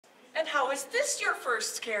And how is this your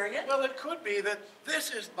first, Cerian? Well, it could be that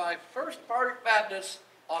this is my first Bardic Madness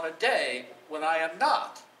on a day when I am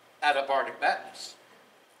not at a Bardic Madness.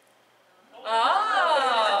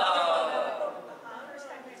 Oh!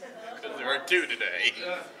 Because there are two today.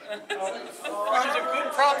 Which is a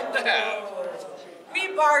good problem to have. We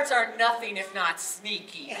bards are nothing if not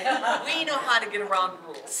sneaky. We know how to get around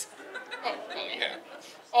rules. Oh, yeah.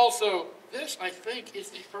 Also, this, I think, is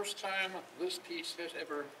the first time this piece has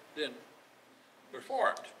ever been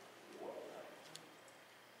performed.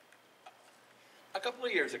 A couple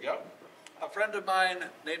of years ago, a friend of mine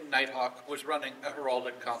named Nighthawk was running a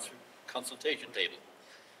heraldic consultation table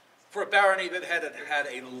for a barony that had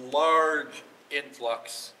a large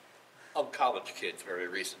influx of college kids very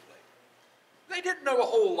recently. They didn't know a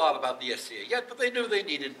whole lot about the SCA yet, but they knew they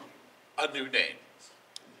needed a new name.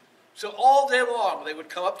 So all day long, they would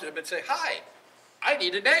come up to him and say, "Hi, I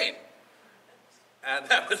need a name." And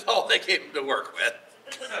that was all they came to work with.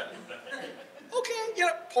 Okay, you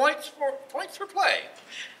know, points for play.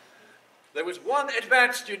 There was one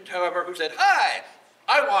advanced student, however, who said, "Hi,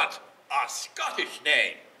 I want a Scottish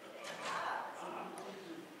name."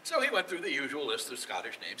 So he went through the usual list of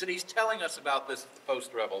Scottish names, and he's telling us about this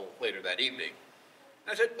post-revel later that evening.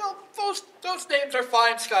 And I said, "Well, those names are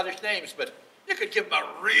fine Scottish names, but you could give them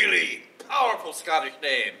a really powerful Scottish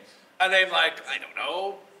name. A name like, I don't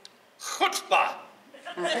know, Chutzpah.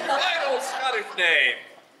 Fine old Scottish name.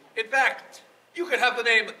 In fact, you could have the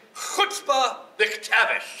name Chutzpah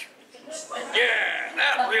McTavish." Yeah,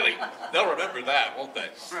 that really, they'll remember that, won't they?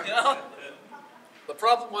 The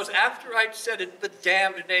problem was, after I'd said it, the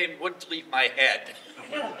damned name wouldn't leave my head.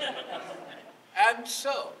 And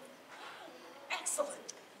so.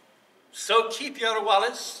 Excellent. So keep your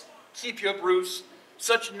Wallace, keep your Bruce.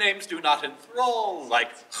 Such names do not enthrall,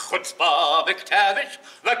 like Chutzpah McTavish,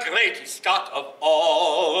 the greatest Scot of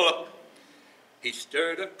all. He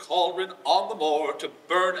stirred a cauldron on the moor to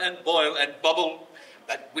burn and boil and bubble.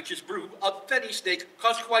 That witch's brew of fenny snake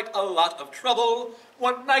caused quite a lot of trouble.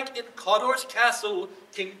 One night in Cawdor's castle,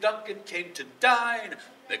 King Duncan came to dine.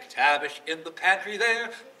 McTavish in the pantry there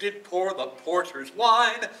did pour the porter's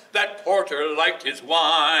wine. That porter liked his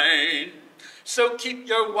wine. So keep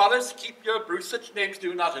your Wallace, keep your Bruce, such names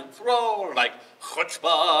do not enthrall, like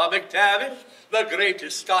Chutzpah McTavish, the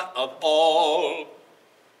greatest Scot of all.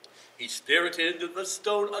 He spirited the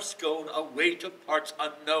stone a scone away to parts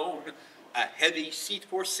unknown, a heavy seat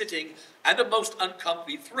for sitting, and a most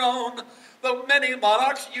uncomfy throne. Though many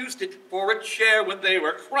monarchs used it for a chair when they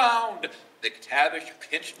were crowned, McTavish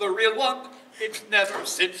pinched the real one. It's never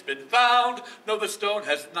since been found. No, the stone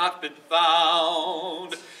has not been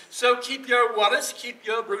found. So keep your Wallace, keep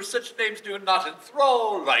your Bruce, such names do not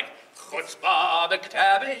enthrall, like Chutzpah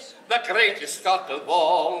McTavish, the greatest Scot of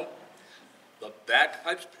all. The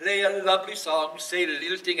bagpipes play a lovely song, say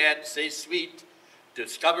lilting and say sweet,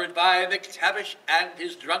 discovered by McTavish and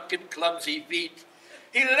his drunken clumsy feet.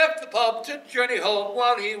 He left the pub to journey home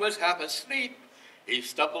while he was half asleep. He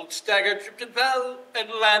stumbled, staggered, tripped and fell, and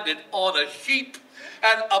landed on a sheep,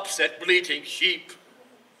 an upset bleating sheep.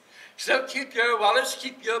 So keep your Wallace,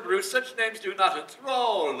 keep your Bruce, such names do not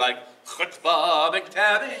enthrall, like Chutzpah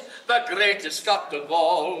McTavish, the greatest Scot of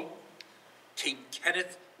all. King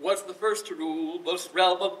Kenneth was the first to rule most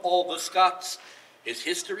realm of all the Scots. His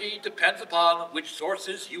history depends upon which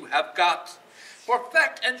sources you have got. For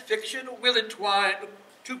fact and fiction will entwine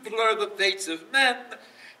to blur the fates of men,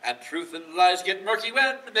 and truth and lies get murky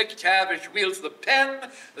when McTavish wields the pen,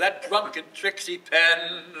 that drunken tricksy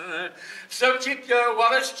pen. So keep your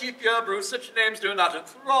Wallace, keep your Bruce, such names do not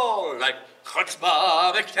enthrall, like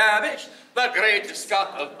Chutzpah McTavish, the greatest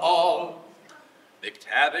Scot of all.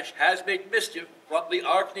 McTavish has made mischief from the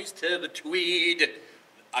Orkneys to the Tweed,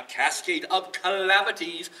 a cascade of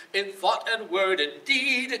calamities in thought and word and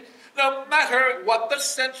deed. No matter what the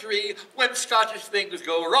century, when Scottish things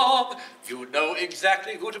go wrong, you know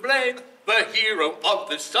exactly who to blame, the hero of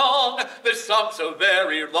this song so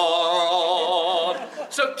very long.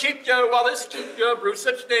 So keep your Wallace, keep your Bruce,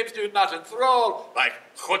 such names do not enthrall, like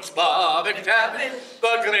Chutzpah McTavish,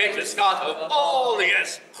 the greatest Scot of all.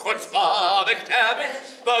 Yes, Chutzpah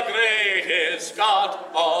McTavish, the greatest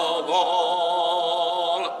Scot of all.